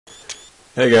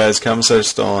Hey guys,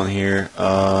 CommissarStalin here.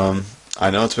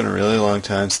 I know it's been a really long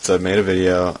time since I've made a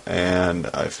video, and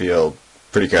I feel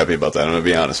pretty crappy about that, I'm going to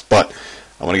be honest. But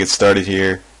I want to get started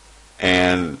here,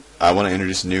 and I want to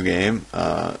introduce a new game.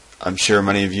 I'm sure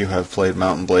many of you have played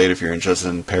Mount & Blade if you're interested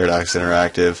in Paradox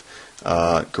Interactive.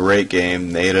 Great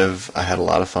game, native. I had a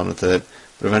lot of fun with it,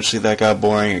 but eventually that got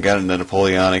boring. I got into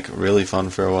Napoleonic, really fun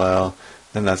for a while,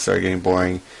 then that started getting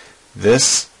boring.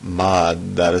 This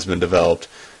mod that has been developed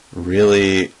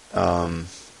really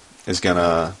is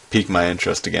gonna pique my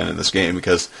interest again in this game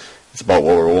because it's about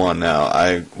World War I now.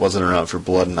 I wasn't around for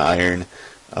Blood and Iron.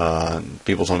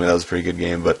 People told me that was a pretty good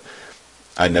game, but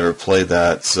I never played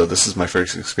that, so this is my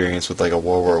first experience with like a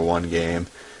World War I game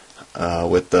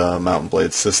with the Mount &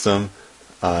 Blade system.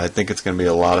 I think it's gonna be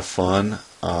a lot of fun.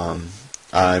 I'm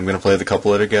gonna play with a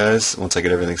couple other guys once I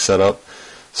get everything set up.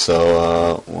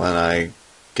 So when I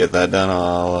get that done,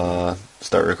 I'll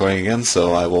start recording again,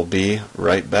 so I will be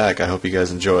right back. I hope you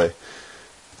guys enjoy.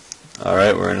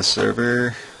 Alright, we're in a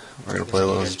server. We're going to play a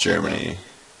little Germany.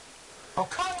 Oh,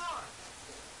 come on!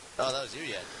 Oh, that was you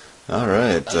yet.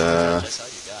 Alright, I saw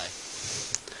you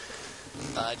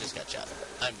die. I just got shot.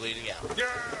 I'm bleeding out.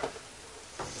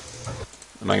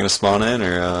 am I going to spawn in,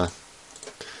 or,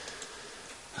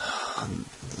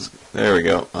 there we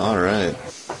go. Alright.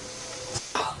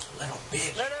 Oh, little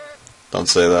bitch. Don't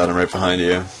say that, I'm right behind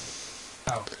you.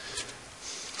 Oh.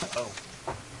 Oh.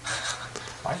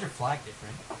 Why is your flag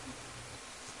different?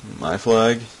 My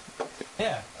flag?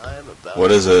 Yeah. I am about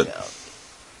What is it?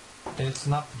 It's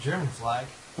not the German flag.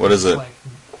 What is it? Like,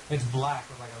 it's black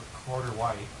with like a quarter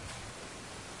white.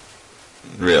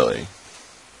 Really?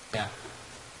 Yeah.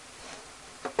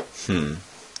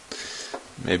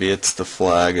 Maybe it's the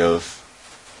flag of,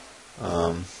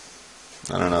 I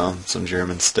don't know, some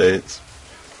German states.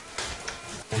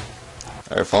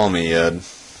 Alright, follow me, Ed.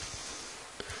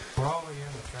 We're all here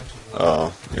in the trenches.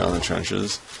 Oh, you're on the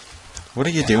trenches. What are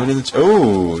you doing in the...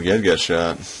 Oh, Ed got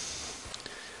shot.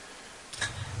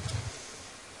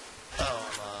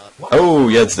 Oh,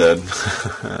 Yed's dead.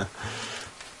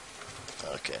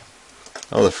 Okay.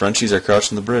 Oh, the Frenchies are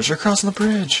crouching the bridge. They're crossing the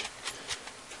bridge.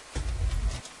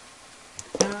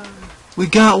 We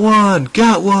got one!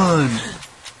 Got one!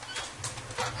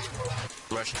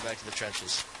 Rushing back to the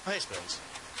trenches. Hi, Spoons.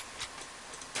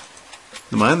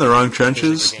 Am I in the wrong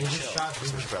trenches?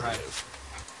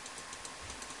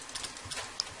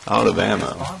 Out of ammo.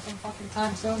 Spawn some fucking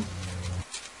time soon?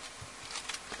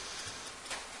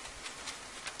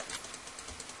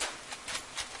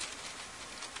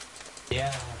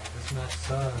 Yeah, this map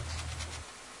sucks.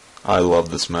 I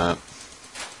love this map.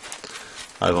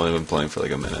 I've only been playing for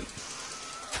like a minute.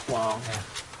 Wow. Yeah.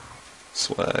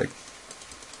 Swag.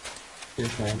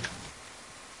 Good man.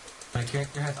 My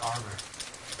character has armor.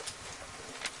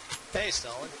 Hey,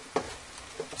 Stalin.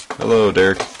 Hello,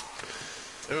 Derek.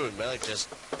 Ooh, Melik just...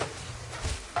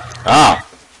 Ah!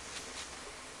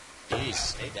 Jeez,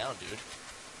 stay down, dude.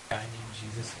 Guy named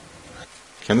Jesus.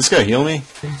 Can this guy heal me?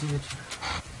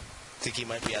 Think he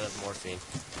might be out of morphine.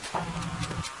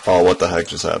 Oh, what the heck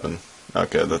just happened?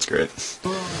 Okay, that's great.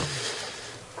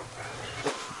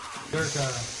 Dirk,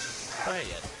 Oh, hey,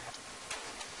 Ed.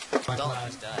 Stalin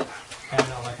just died. Yeah,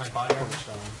 no, like my body armor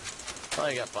stone. Oh,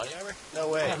 you got body armor? No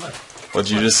way. Yeah, look. What'd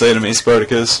you just say to me,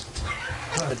 Spartacus?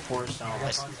 Poor stone.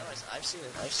 I've seen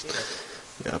it. I've seen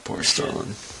it. Yeah, poor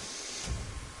Stalin.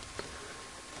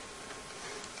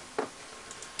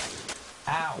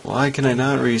 Ow. Why can I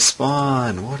not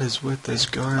respawn? What is with this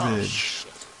garbage?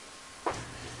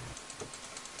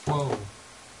 Whoa. What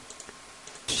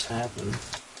just happened?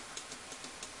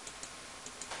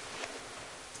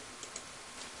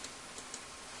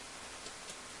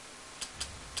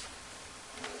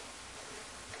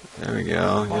 There we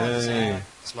go. Yay.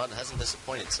 This mod hasn't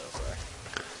disappointed so far.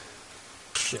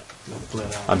 Shit.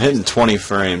 I'm hitting 20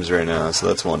 frames right now, so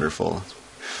that's wonderful.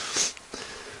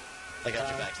 I got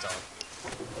your back, Stalin.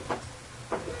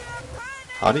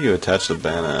 How do you attach the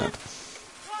bayonet?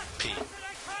 P.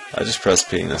 I just pressed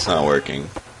P and it's not working.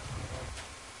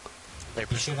 They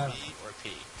push P or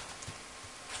P.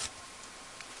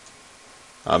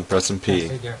 I'm pressing P.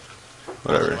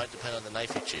 Whatever. It might depend on the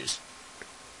knife you choose.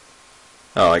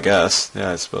 Oh, I guess.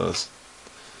 Yeah, I suppose.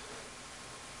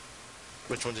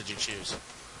 Which one did you choose?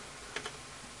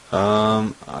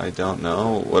 I don't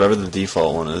know. Whatever the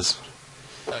default one is.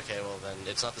 Okay, well then,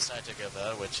 it's not the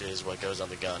Scientifica, which is what goes on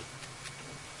the gun.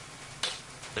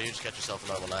 So you just got yourself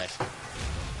a normal knife.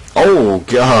 Oh,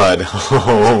 God!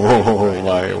 Oh,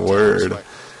 my word.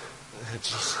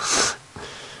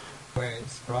 Wait,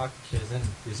 Brock isn't.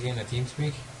 Is he in a team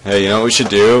speak? Hey, you know what we should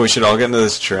do? We should all get into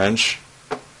this trench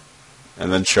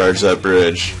and then charge that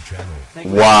bridge.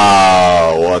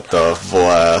 Wow, what the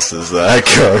blast is that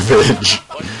garbage?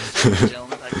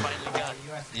 Gentlemen, I finally got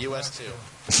US 2.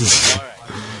 Alright.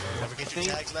 Don't forget your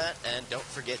tags, Matt, and don't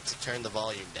forget to turn the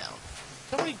volume down.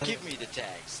 Somebody give me the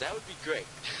tags. That would be great.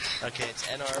 Okay, it's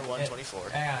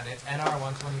Nr.124. And it's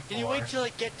Nr.124. Can you wait till I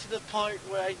get to the part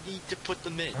where I need to put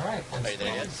them in? Alright, Are you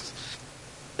there yet?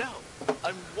 No,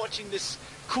 I'm watching this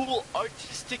cool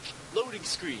artistic loading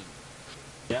screen.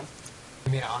 Yeah?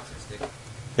 You mean autistic.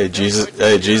 Hey,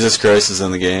 Jesus Christ is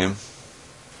in the game,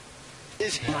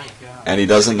 Is he? and he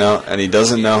doesn't know how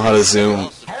to zoom.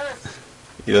 Harris!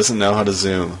 He doesn't know how to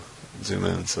zoom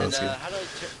in, so And that's good. how do I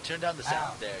turn down the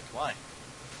sound there? Why?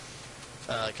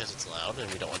 Because it's loud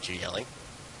and we don't want you yelling.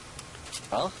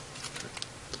 Well,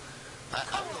 I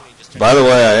really mean just turn By the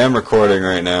way, I am recording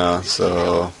right now,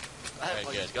 so I have Very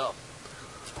place good. to go.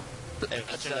 Hey,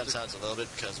 I'll turn down sounds a little bit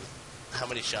because with how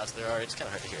many shots there are, it's kind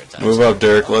of hard to hear at times. move up,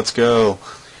 Dirk. Let's go.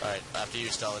 Alright, after you,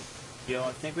 Stalin. Yo,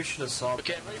 I think we should assault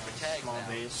Okay, I'm ready for tags small now.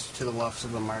 base to the left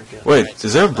of the market. Wait,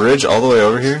 is there a bridge all the way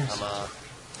over here?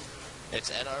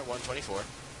 It's Nr.124.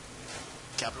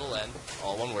 Capital N,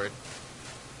 all one word.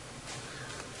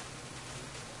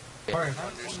 Sorry, how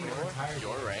is your entire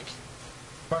Your game? rank.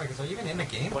 Sorry, are you even in the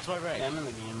game? What's my rank? I'm in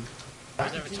the game. I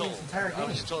was never This told. entire I game.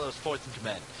 was just told I was 4th in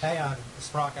command. Hey,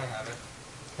 Sprock, I have it.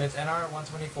 It's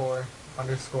Nr.124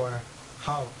 underscore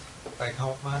Hout, like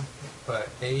Houtman, but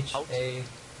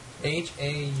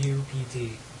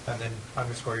H-A-U-P-T, and then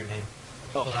underscore your name.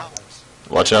 Oh, So that how? works.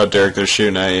 Watch out, Dirk. They're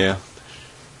shooting at you.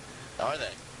 Are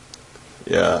they?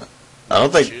 Yeah. I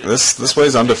don't think this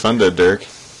way's undefended, Dirk.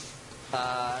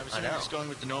 I'm assuming know. just going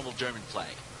with the normal German flag.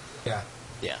 Yeah.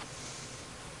 Yeah.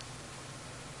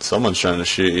 Someone's trying to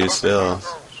shoot you still.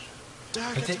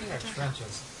 We're taking our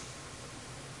trenches.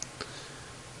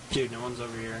 Dude, no one's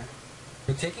over here.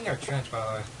 We're taking our trench, by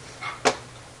the way.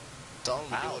 Stalin, we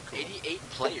do Wow, look cool. 88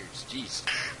 players. Jeez.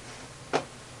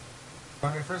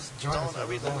 When we first joined Stalin, us, are it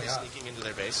we was literally only us. sneaking into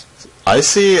their base? I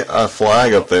see a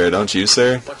flag up there, don't you,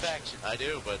 sir? What faction? I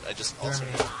do, but I just also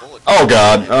Germany. need a bullet. Oh,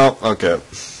 God. Oh, okay.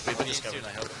 We've been discovered. I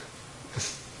hope.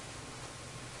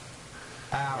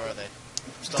 Ow. Where are they?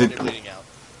 Stalin, Did- you're bleeding out.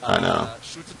 I know.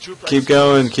 Shoot the troop. Keep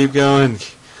going, keep going.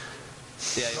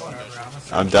 Yeah, you want to Whatever, go.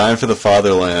 I'm I'm dying for the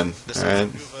fatherland, The alright?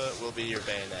 Centrifuga will be your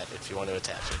bayonet if you want to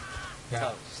attach it. Yeah.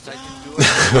 Oh, so I can do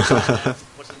it.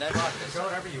 What's the next? Go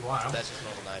whatever you want. That's just a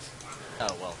normal knife.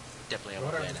 Oh well, definitely have a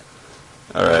Whatever. bayonet.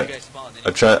 You Alright. guys spawned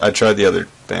in. I tried the other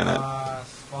bayonet.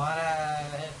 Spawn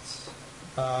at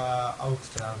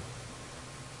Oakstown.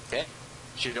 Okay.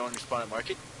 Should you spawn at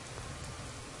market?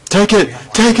 Take it!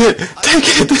 Take it! Take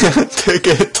it! Take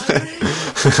it!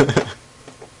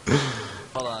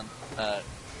 Hold on.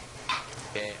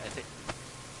 Okay, I think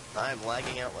I'm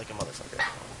lagging out like a motherfucker.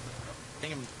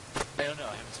 I don't know.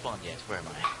 I haven't spawned yet. Where am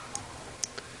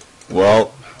I?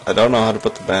 Well, I don't know how to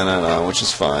put the bayonet on, which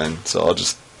is fine, so I'll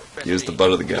just use the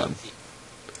butt of the gun.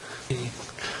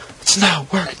 It's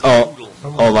not working!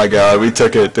 Oh my god, we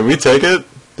took it. Did we take it?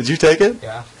 Did you take it?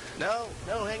 Yeah. No,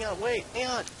 hang on, wait, hang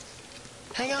on,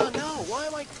 no.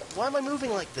 Why am I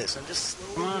moving like this? I'm just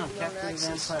Come slowly on, moving on capture the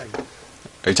damn axis. flag.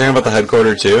 Are you talking about the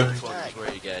headquarters too? Where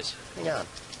are you guys? Hang on.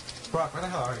 Brock, where the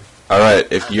hell are you?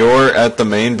 Alright, if you're at the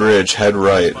main bridge, head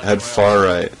right. Head far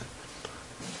right.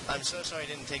 I'm so sorry I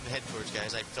didn't take the headquarters,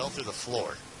 guys. I fell through the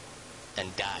floor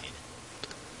and died.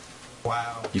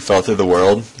 Wow. You fell through the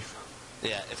world?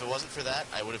 Yeah, if it wasn't for that,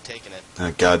 I would have taken it.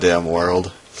 That goddamn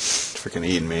world. Freaking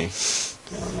eating me.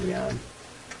 Oh my god.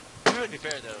 To be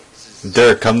fair though, this is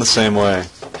Dirk, come the same way.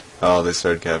 Oh, they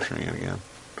started capturing it again.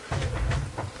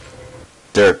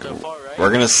 Dirk, so far right.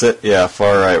 we're gonna sit, yeah,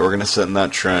 far right. We're gonna sit in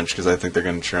that trench because I think they're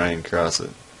gonna try and cross it.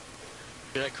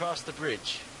 Should I cross the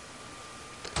bridge?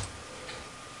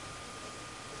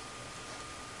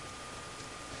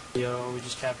 Yo, we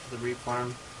just captured the reap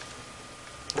farm.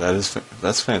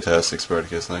 That's fantastic,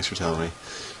 Spartacus. Thanks for telling me.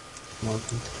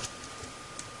 Welcome.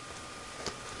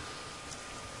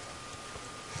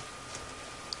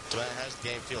 So how's the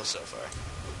game feel so far?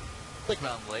 Like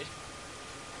Mountain Blade.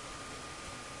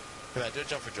 Come on, do a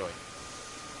jump for joy.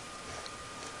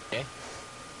 Okay.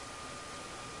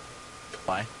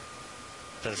 Why?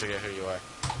 Trying to figure out who you are.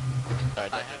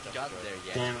 Alright, I don't haven't jump gotten for joy. there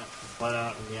yet. Damn it. Flat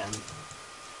out again.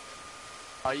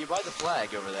 Are you by the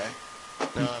flag over there?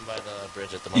 No, I'm by the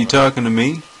bridge at the You moment. talking to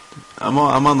me? I'm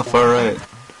on the far right.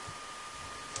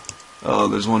 Oh,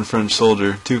 there's one French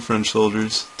soldier, 2 French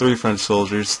soldiers, 3 French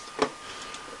soldiers.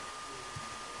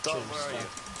 So, where are you?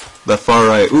 That far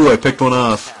right. Ooh, I picked one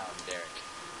off. Town, Derek.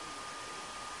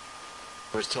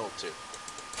 I was told to.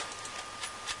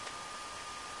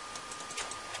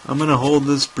 I'm gonna hold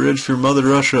this bridge for Mother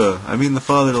Russia. I mean the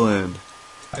fatherland.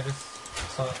 I just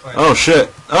So, wait. Oh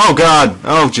shit! Oh god!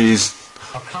 Oh jeez!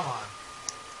 Oh, come on.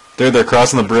 Dude, they're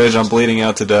crossing the bridge. I'm bleeding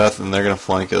out to death, and they're gonna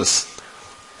flank us.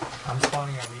 I'm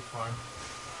spawning at wheat farm.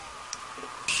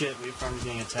 Shit, wheat farm's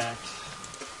getting attacked.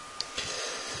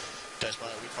 Guys, why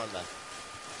don't we farm then?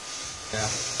 Yeah.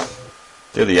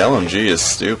 Dude, the LMG is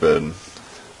stupid.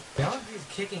 The LMG is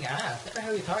kicking ass. What the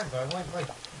hell are you talking about? I went like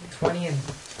 20 and...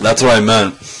 That's what I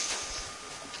meant.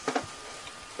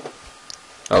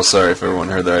 Oh, sorry if everyone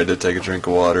heard that. I did take a drink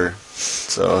of water.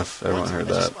 So if everyone heard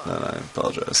that, then I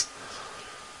apologize.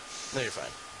 No, you're fine.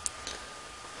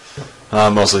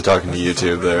 I'm mostly talking to This is some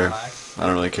YouTube wicked there. lag. I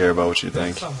don't really care about what you This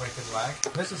think. is some wicked lag.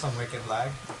 This is some wicked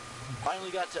lag.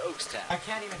 Finally got to Oakstown. I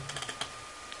can't even...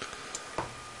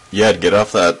 Yeah, get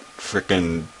off that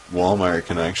frickin' Walmart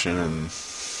connection and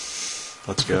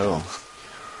let's go.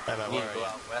 Hey, Matt, You where need to go are you?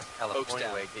 out West California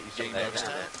Oakstown. way, get you You some in there.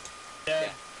 Oakstown? Yeah.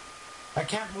 I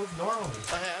can't move normally.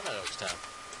 Oh, hey, I'm at Oakstown.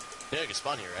 You know you can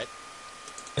spawn here, right?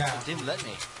 Yeah. It didn't let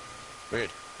me.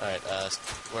 Weird. Alright,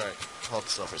 where? Hold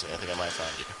still for a second. I think I might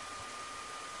find you.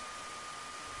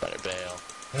 Better bail.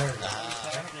 There we go.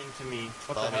 What's happening to me?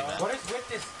 What Follow the me, hell? man. What is with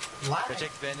this lag? Go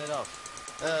take the bandit off.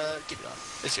 Keep it on.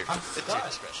 It's your, I'm it's your stuck.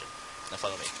 discretion. Now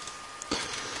follow me.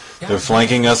 Yeah, They're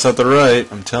flanking us at the right,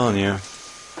 I'm telling you.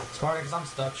 Spartacus, I'm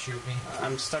stuck. Shoot me.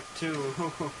 I'm stuck too.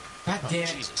 God Oh, damn.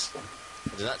 Jesus.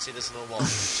 I did not see this little wall.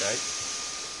 Sorry.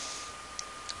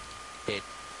 Hey,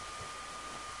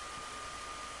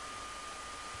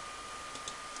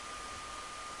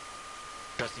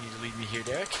 trusting you to lead me here,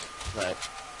 Derek. Right.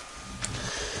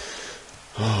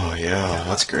 Oh yeah,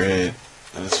 that's great.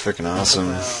 That's freaking awesome.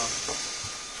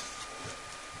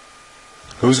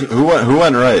 Who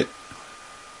went right?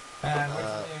 And wait till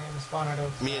you're in the spawn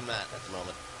out. Me and Matt at the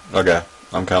moment. Okay,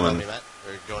 I'm Follow coming. me, Matt.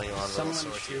 We're going on a little Someone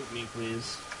sortie. shoot me,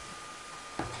 please.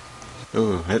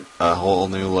 Ooh, hit a whole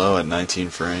new low at 19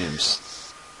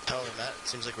 frames. However, Matt, it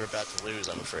seems like we're about to lose,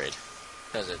 I'm afraid.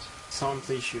 Does it? Someone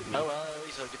please shoot me. Oh well, at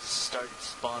least I'll get to start at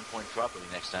spawn point properly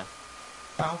next time.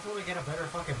 Hopefully we get a better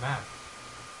fucking map.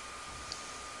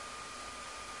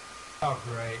 Oh,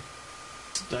 great.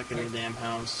 Stuck in a damn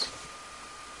house.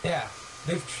 Yeah.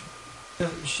 The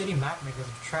shitty map makers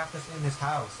have trapped us in this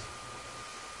house.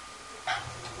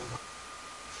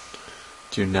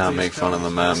 Do not make fun of the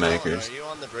map makers. Are you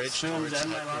on the bridge Spoons towards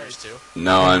and my headquarters life. too?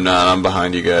 No, I'm not. I'm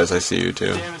behind you guys. I see you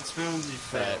too. Damn it, Spoons, you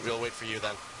failed. Alright, we'll wait for you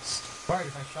then.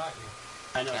 Spartacus, I shot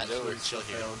you. I know, I know, Spoons chill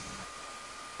still here. failed.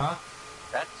 Huh?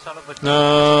 That son of a...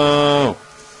 No.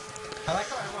 I like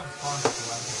how everyone spawns at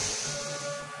 11.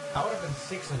 I would have been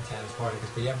 6 and 10 Spartacus,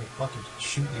 but you had me fucking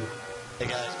shoot you. Hey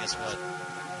guys, guess what?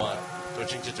 What?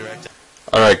 Switching to direct.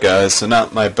 Alright guys, so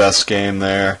not my best game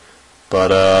there,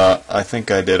 but I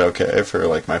think I did okay for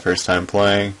like my first time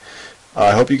playing.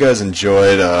 I hope you guys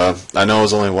enjoyed. I know it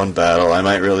was only one battle. I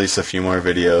might release a few more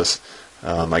videos.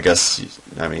 I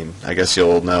guess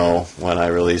you'll know when I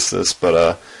release this,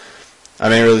 but I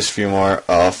may release a few more.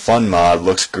 Fun mod,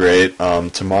 looks great.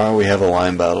 Tomorrow we have a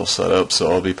line battle set up,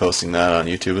 so I'll be posting that on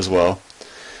YouTube as well.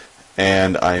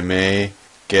 And I may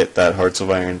get that Hearts of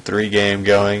Iron 3 game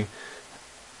going,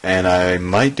 and I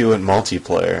might do it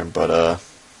multiplayer, but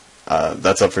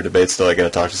that's up for debate still. I gotta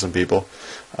talk to some people.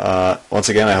 Once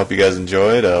again, I hope you guys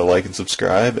enjoyed. Like and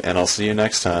subscribe, and I'll see you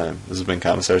next time. This has been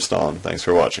CommissarStalin. Thanks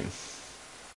for watching.